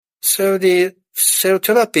So the cell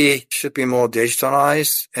therapy should be more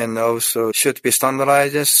digitalized and also should be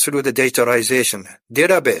standardized through the digitalization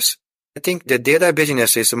database. I think the data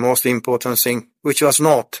business is the most important thing, which was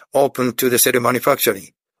not open to the cell manufacturing.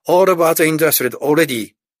 All of other industries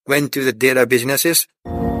already went to the data businesses.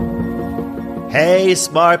 Hey,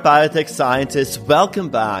 smart biotech scientists, welcome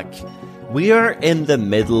back. We are in the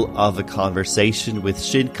middle of a conversation with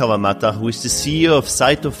Shin Kawamata, who is the CEO of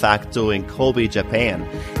Cytofacto in Kobe, Japan.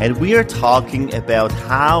 And we are talking about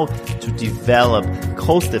how to develop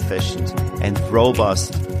cost-efficient and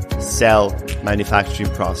robust cell manufacturing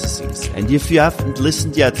processes. And if you haven't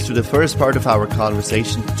listened yet to the first part of our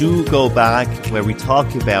conversation, do go back where we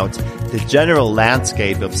talk about the general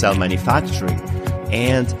landscape of cell manufacturing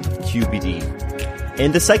and QbD.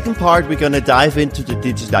 In the second part, we're going to dive into the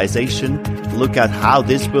digitization, look at how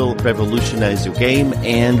this will revolutionize your game,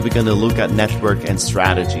 and we're going to look at network and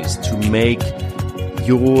strategies to make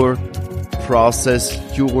your process,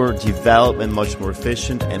 your development much more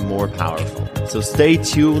efficient and more powerful. So stay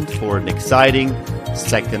tuned for an exciting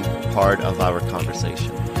second part of our conversation.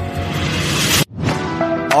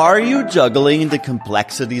 Are you juggling the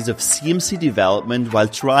complexities of CMC development while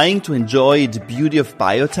trying to enjoy the beauty of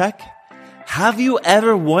biotech? Have you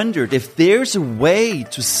ever wondered if there's a way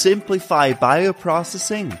to simplify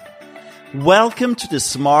bioprocessing? Welcome to the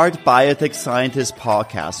Smart Biotech Scientist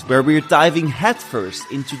podcast, where we're diving headfirst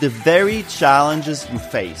into the very challenges you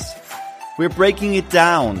face. We're breaking it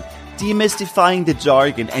down, demystifying the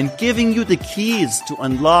jargon, and giving you the keys to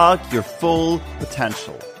unlock your full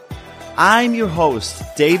potential. I'm your host,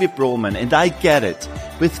 David Brohlman, and I get it.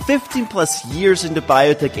 With 15 plus years in the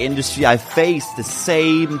biotech industry, I face the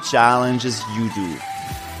same challenges you do.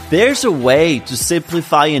 There's a way to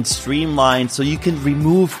simplify and streamline so you can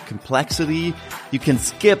remove complexity, you can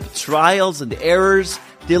skip trials and errors,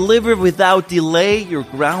 deliver without delay your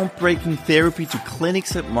groundbreaking therapy to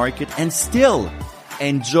clinics and market, and still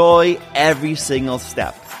enjoy every single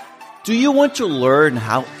step. Do you want to learn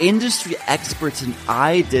how industry experts and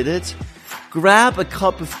I did it? Grab a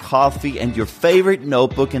cup of coffee and your favorite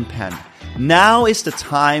notebook and pen. Now is the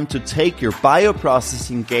time to take your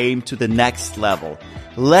bioprocessing game to the next level.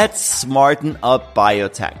 Let's smarten up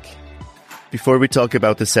biotech. Before we talk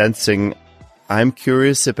about the sensing, I'm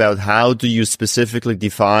curious about how do you specifically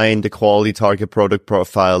define the quality target product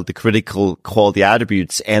profile, the critical quality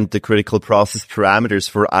attributes, and the critical process parameters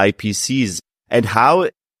for IPCs? And how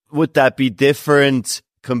would that be different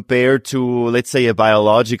compared to, let's say, a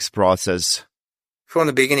biologics process? From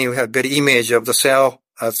the beginning, we have very image of the cell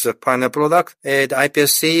as a final product, and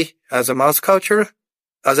iPSC as a mouse culture.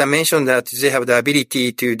 As I mentioned, that they have the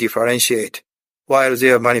ability to differentiate while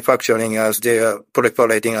they are manufacturing as they are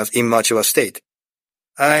proliferating as immature state.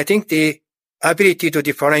 I think the ability to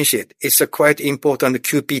differentiate is a quite important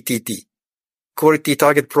QPTT, quality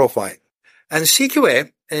target profile. And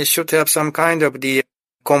CQA should have some kind of the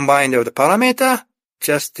combined of the parameter,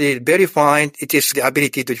 just to verify it is the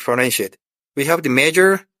ability to differentiate. We have the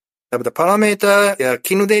measure of the parameter,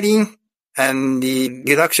 quinidine, and the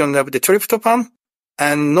reduction of the tryptophan,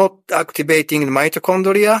 and not activating the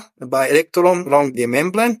mitochondria by electron along the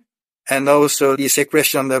membrane, and also the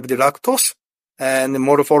secretion of the lactose and the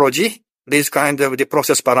morphology, this kind of the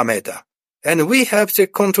process parameter. And we have the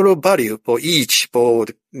control value for each for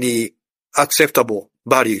the acceptable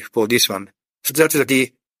value for this one. So that is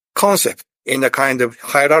the concept in the kind of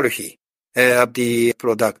hierarchy of the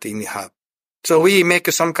product in the hub. So we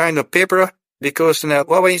make some kind of paper because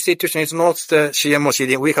our institution is not the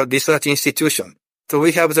CMO, we have research institution. So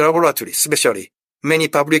we have the laboratory, especially many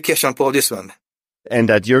publications for this one. And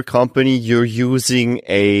at your company, you're using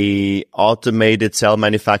a automated cell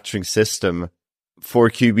manufacturing system for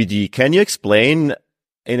QbD. Can you explain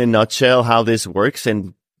in a nutshell how this works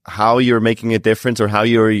and how you're making a difference or how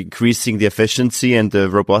you're increasing the efficiency and the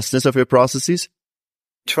robustness of your processes?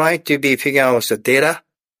 Try to figure out the data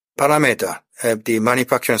parameter of the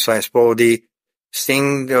manufacturing size for the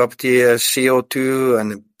thing of the CO2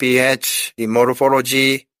 and pH, the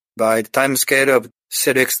morphology by the time scale of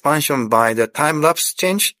cell expansion by the time lapse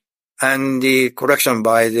change, and the correction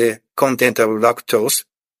by the content of lactose.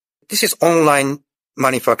 This is online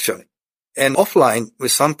manufacturing. And offline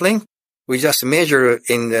with sampling, we just measure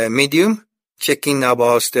in the medium, checking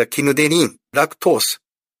about the quinidine, lactose,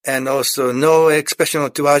 and also no expression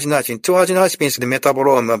of 2-arginine. 2-arginine means the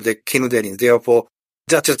metabolome of the quinidine. Therefore,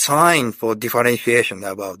 that's a sign for differentiation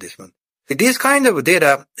about this one. This kind of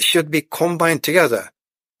data should be combined together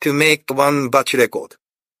to make one batch record.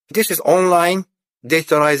 This is online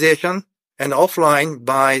digitalization and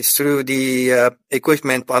offline through the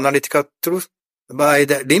equipment for analytical truth by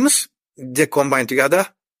the LIMS. They combine together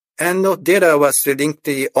And the data was linked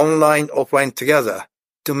the online, offline together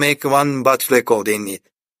to make one batch record in it.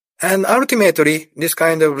 And ultimately, this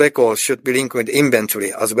kind of record should be linked with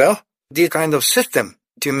inventory as well. This kind of system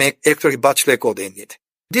to make electronic batch record in it.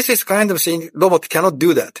 This is kind of thing robot cannot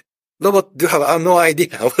do that. Robot do have no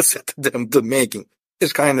idea what's them making.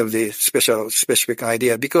 It's kind of the specific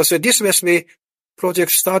idea because this recipe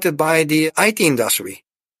project started by the IT industry.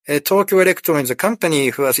 Tokyo Electron is a company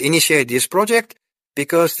who has initiated this project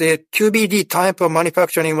because the QbD type of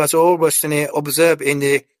manufacturing was always observed in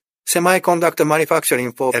the semiconductor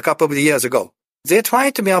manufacturing for a couple of years ago. They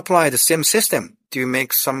tried to apply the same system to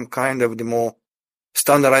make some kind of the more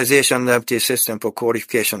standardization of the system for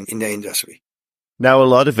qualification in the industry. Now, a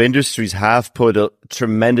lot of industries have put a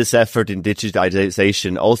tremendous effort in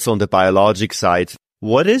digitization, also on the biologic side.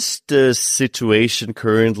 What is the situation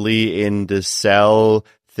currently in the cell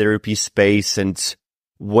therapy space, and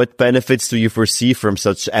what benefits do you foresee from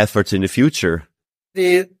such efforts in the future?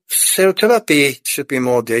 The cell therapy should be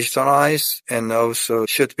more digitalized and also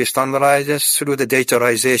should be standardized through the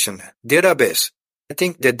digitalization database. I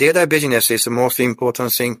think the data business is the most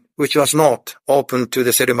important thing, which was not open to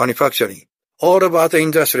the cell manufacturing. All of other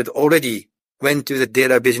industries already went to the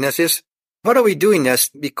data businesses. What are we doing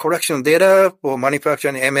is the collection data for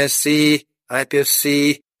manufacturing MSC,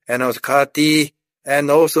 iPSC, and also CAR-T,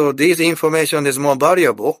 and also this information is more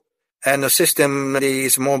valuable, and the system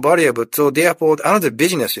is more valuable. So therefore, another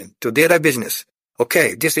business to data business.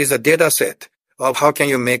 Okay, this is a data set of how can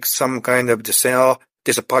you make some kind of the cell,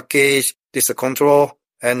 this package, this control,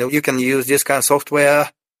 and you can use this kind of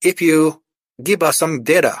software. If you give us some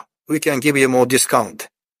data, we can give you more discount.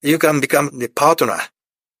 You can become the partner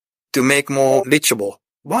to make more reachable.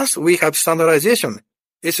 Once we have standardization,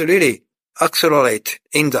 it's really accelerate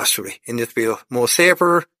industry in this field. More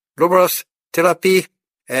safer, robust therapy,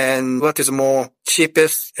 and what is more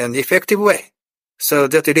cheapest and effective way. So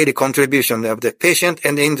that's really contribution of the patient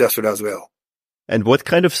and the industry as well. And what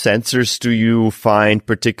kind of sensors do you find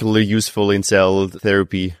particularly useful in cell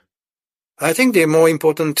therapy? I think the more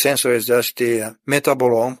important sensor is just the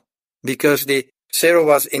metabolome, because the cell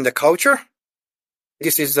was in the culture.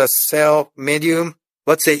 This is the cell medium,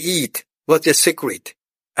 what they eat, what they secrete.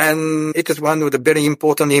 And it is one of the very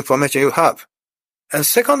important information you have. And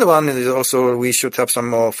second one is also we should have some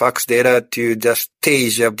more facts data to the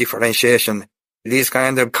stage of differentiation. This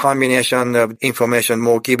kind of combination of information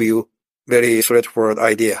more give you very straightforward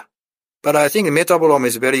idea. But I think metabolome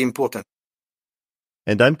is very important.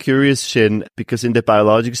 And I'm curious, Shin, because in the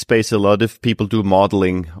biologic space, a lot of people do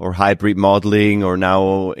modeling or hybrid modeling or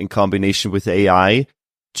now in combination with AI.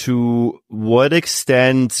 To what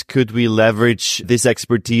extent could we leverage this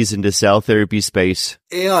expertise in the cell therapy space?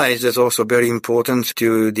 AI is also very important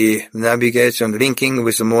to the navigation, linking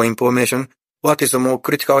with more information. What is the more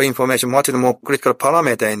critical information? What is the more critical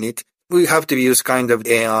parameter in it? We have to use kind of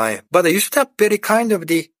AI. But you should have very kind of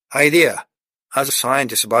the idea as a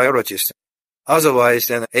scientist, biologist. Otherwise,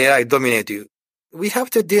 then AI dominate you. We have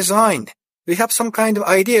to design. We have some kind of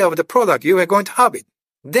idea of the product. You are going to have it.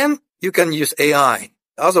 Then you can use AI.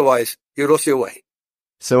 Otherwise, you lose your way.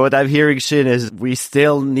 So what I'm hearing, Shin, is we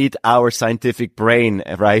still need our scientific brain,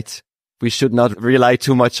 right? We should not rely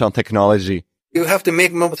too much on technology. You have to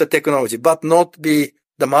make more of the technology, but not be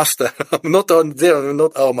the master. Not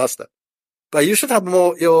our master. But you should have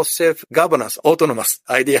more your self-governance, autonomous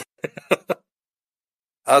idea.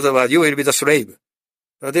 Otherwise, you will be the slave.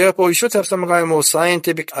 Therefore, you should have some kind of more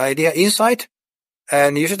scientific idea, insight,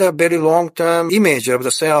 and you should have very long-term image of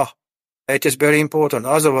the cell. It is very important.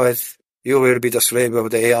 Otherwise, you will be the slave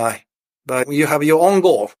of the AI. But you have your own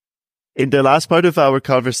goal. In the last part of our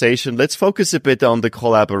conversation, let's focus a bit on the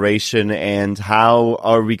collaboration and how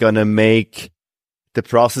are we going to make the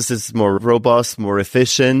processes more robust, more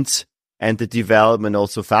efficient, and the development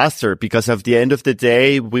also faster. Because at the end of the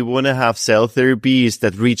day, we want to have cell therapies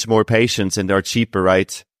that reach more patients and are cheaper,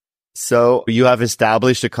 right? So you have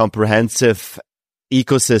established a comprehensive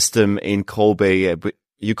ecosystem in Kobe.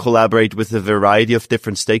 You collaborate with a variety of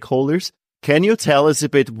different stakeholders. Can you tell us a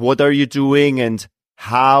bit what are you doing and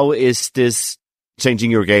how is this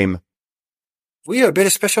changing your game? We are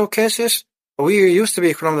very special cases. We used to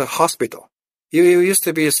be from the hospital. You used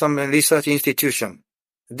to be some research institution.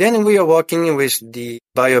 Then we are working with the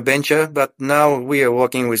bioventure, but now we are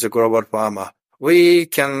working with the global pharma. We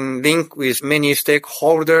can link with many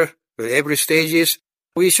stakeholders at every stages.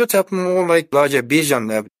 We should have more like larger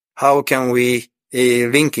vision of how can we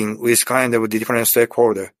linking with kind of different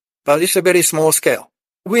stakeholders. But it's a very small scale.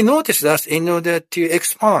 We noticed that in order to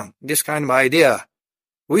expand this kind of idea,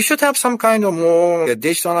 we should have some kind of more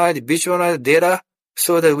digitalized, visualized data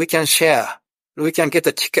so that we can share we can get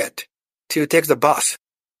a ticket to take the bus.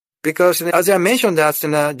 Because as I mentioned that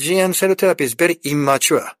GM cell therapy is very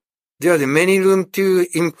immature. There is many room to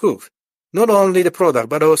improve. Not only the product,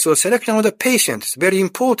 but also selection of the patient is very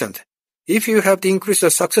important. If you have to increase the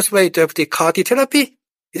success rate of the CAR-T therapy,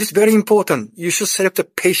 it is very important. You should select the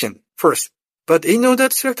patient first. But in order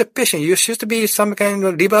to select the patient, you should be some kind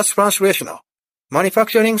of reverse translational.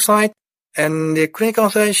 Manufacturing side and the clinical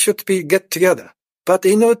side should be get together. But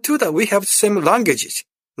in order to do that, we have same languages.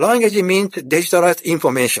 Language means digitalized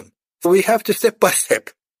information. So we have to step by step.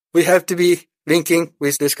 We have to be linking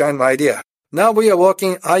with this kind of idea. Now we are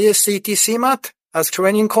working ISCT CMAT as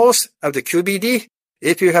training course of the QbD.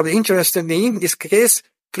 If you have interest in this case,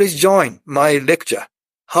 please join my lecture.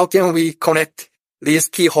 How can we connect these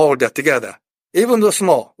key holders together? Even though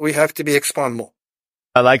small, we have to be expand more.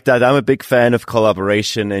 I like that. I'm a big fan of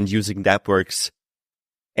collaboration and using networks.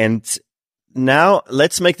 And now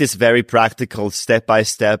let's make this very practical step by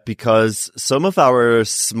step, because some of our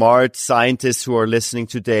smart scientists who are listening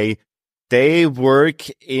today, they work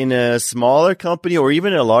in a smaller company or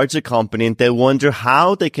even a larger company, and they wonder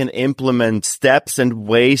how they can implement steps and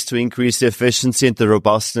ways to increase the efficiency and the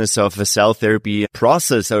robustness of a cell therapy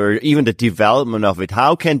process, or even the development of it.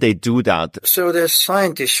 How can they do that? So the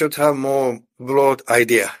scientists should have more broad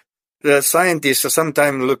idea. The scientists are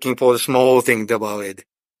sometimes looking for a small thing about it.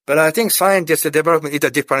 But I think scientists' development is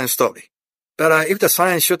a different story. But if the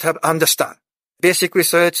science should have understand. Basic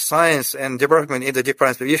research, science, and development is a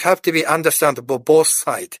difference. You have to be understandable both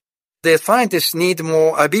sides. The scientists need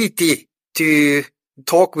more ability to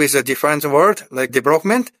talk with a different word, like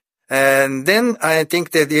development. And then I think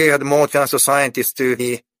that they had more chance of scientists to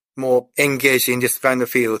be more engaged in this kind of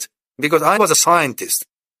field. Because I was a scientist.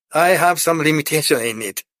 I have some limitation in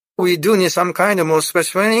it. We do need some kind of more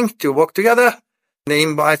special training to work together. They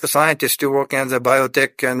invite the scientists to work on the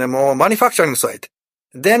biotech and the more manufacturing side.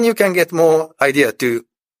 Then you can get more idea to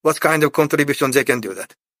what kind of contribution they can do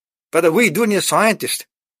that. But we do need scientists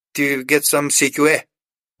to get some CQA.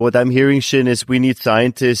 What I'm hearing, Shin, is we need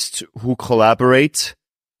scientists who collaborate,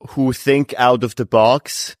 who think out of the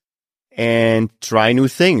box and try new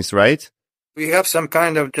things, right? We have some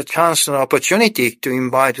kind of the chance and opportunity to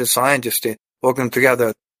invite the scientists to working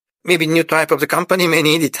together. Maybe new type of the company may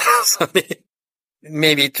need it.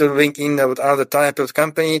 Maybe to link in with other type of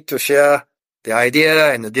company to share the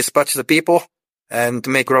idea and dispatch the people and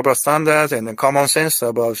to make global standards and common sense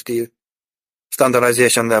about the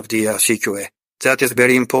standardization of the CQA. That is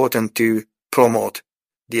very important to promote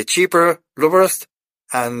the cheaper, robust,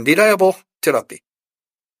 and reliable therapy.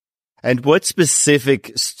 And what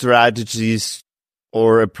specific strategies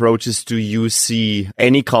or approaches do you see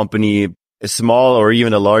any company, a small or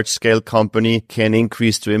even a large-scale company, can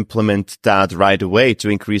increase to implement that right away to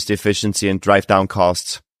increase the efficiency and drive down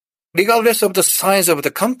costs? Regardless of the size of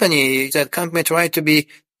the company, that company try to be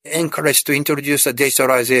encouraged to introduce a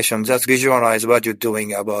digitalization, just visualize what you're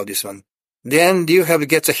doing about this one. Then you have to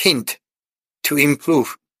get a hint to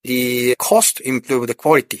improve the cost, improve the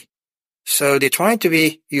quality. So they try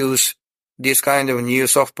to use this kind of new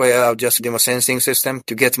software, just the sensing system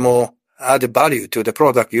to get more added value to the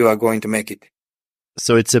product you are going to make it.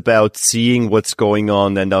 So it's about seeing what's going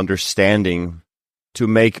on and understanding to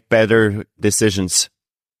make better decisions.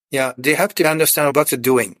 Yeah, they have to understand what they're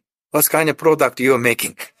doing, what kind of product you are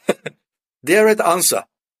making. They're the answer.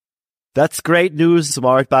 That's great news,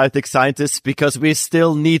 smart biotech scientists, because we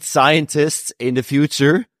still need scientists in the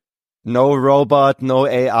future. No robot, no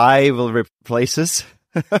AI will replace us.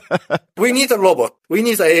 We need a robot. We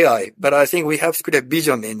need AI, but I think we have to create a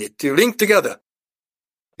vision in it to link together.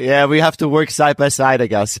 Yeah, we have to work side by side, I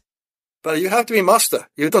guess. But you have to be master.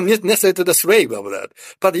 You don't need necessarily to the slave of that.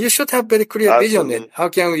 But you should have very clear vision in how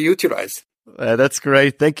can we utilize. That's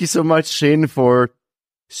great. Thank you so much, Shin, for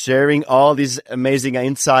sharing all these amazing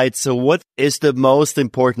insights. So what is the most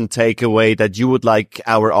important takeaway that you would like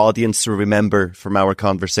our audience to remember from our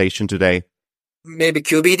conversation today? Maybe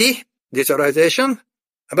QbD, digitalization.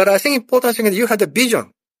 But I think important thing is you have the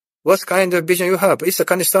vision. What kind of vision you have? It's a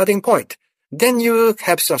kind of starting point. Then you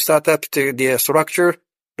have some startup to the structure,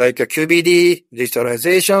 like a QbD,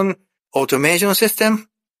 digitalization, automation system.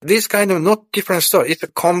 This kind of not different story. It's a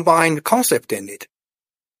combined concept in it.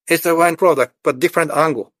 It's the one product, but different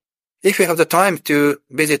angle. If you have the time to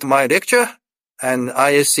visit my lecture and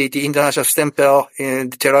ISCT International Stem Cell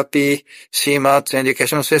Therapy, CMAT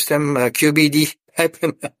Education System, QbD,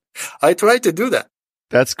 I try to do that.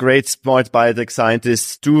 That's great, smart biotech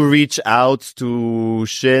scientists. Do reach out to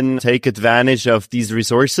Shin, take advantage of these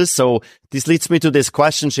resources. So this leads me to this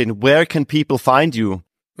question, Shin. Where can people find you?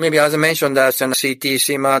 Maybe as I mentioned, that's an CT,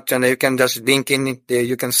 CMAT, and you can just link in there.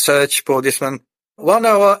 You can search for this one. 1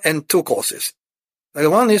 hour and 2 courses.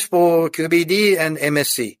 One is for QbD and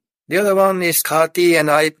MSc. The other one is CAR-T and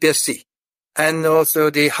iPSC. And also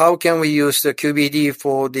how can we use the QbD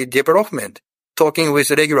for the development, talking with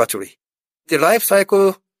regulatory. The life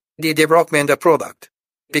cycle, the development of product.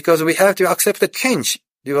 Because we have to accept the change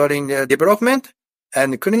during the development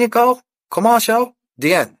and clinical, commercial,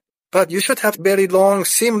 the end. But you should have very long,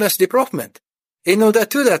 seamless development. In order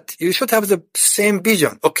to do that, you should have the same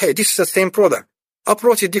vision. Okay, this is the same product.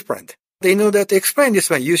 Approach is different. In order to explain this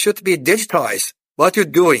one, you should be digitalized what you're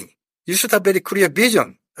doing. You should have very clear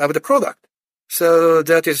vision of the product. So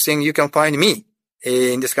that is the thing you can find me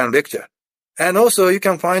in this kind of lecture. And also you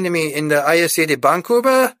can find me in the ISCD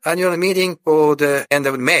Vancouver annual meeting for the end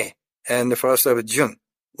of May and the 1st of June.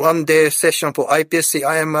 1-day session for iPSC.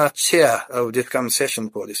 I am a chair of this kind of session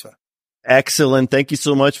for this one. Excellent. Thank you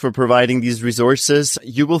so much for providing these resources.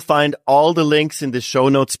 You will find all the links in the show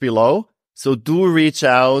notes below. So do reach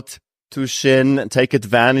out to Shin, take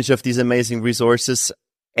advantage of these amazing resources.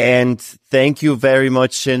 And thank you very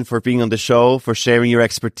much, Shin, for being on the show, for sharing your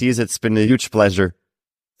expertise. It's been a huge pleasure.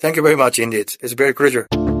 Thank you very much indeed. It's a very pleasure.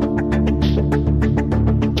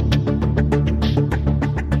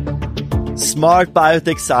 Smart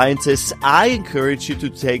biotech scientists, I encourage you to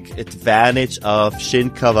take advantage of Shin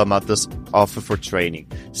Kawamata's offer for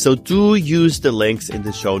training. So do use the links in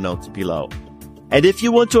the show notes below. And if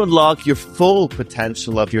you want to unlock your full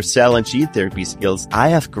potential of your cell and gene therapy skills, I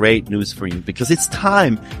have great news for you because it's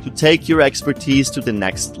time to take your expertise to the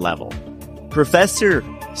next level. Professor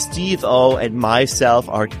Steve O and myself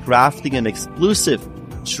are crafting an exclusive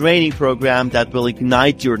training program that will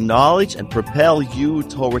ignite your knowledge and propel you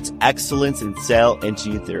towards excellence in cell and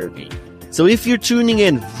gene therapy. So if you're tuning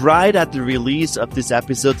in right at the release of this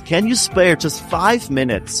episode, can you spare just 5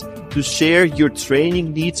 minutes to share your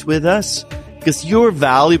training needs with us? Because your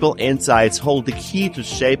valuable insights hold the key to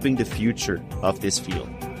shaping the future of this field.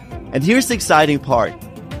 And here's the exciting part.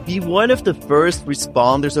 Be one of the first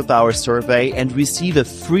responders of our survey and receive a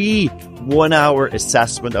free 1-hour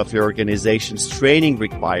assessment of your organization's training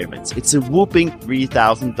requirements. It's a whopping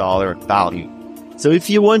 $3,000 value. So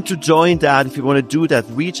if you want to join that, if you want to do that,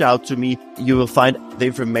 reach out to me. You will find the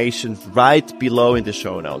information right below in the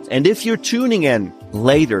show notes. And if you're tuning in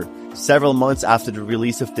later, several months after the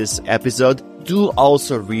release of this episode, do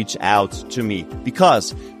also reach out to me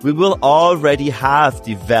because we will already have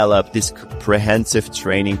developed this comprehensive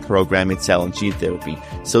training program in cell and gene therapy.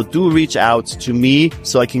 So do reach out to me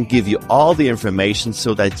so I can give you all the information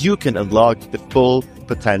so that you can unlock the full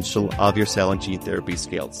potential of your cell and gene therapy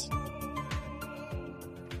skills.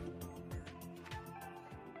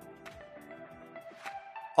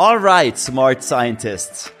 All right, smart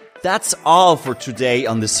scientists. That's all for today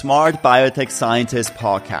on the Smart Biotech Scientist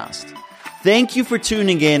podcast. Thank you for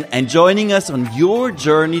tuning in and joining us on your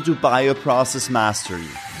journey to bioprocess mastery.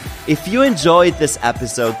 If you enjoyed this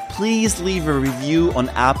episode, please leave a review on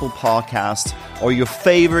Apple Podcasts or your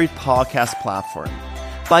favorite podcast platform.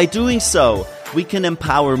 By doing so, we can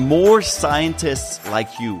empower more scientists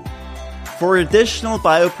like you. For additional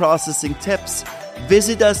bioprocessing tips,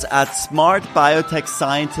 visit us at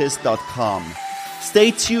smartbiotechscientist.com. Stay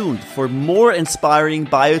tuned for more inspiring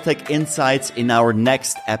biotech insights in our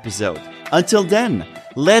next episode. Until then,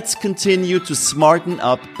 let's continue to smarten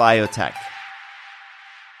up biotech.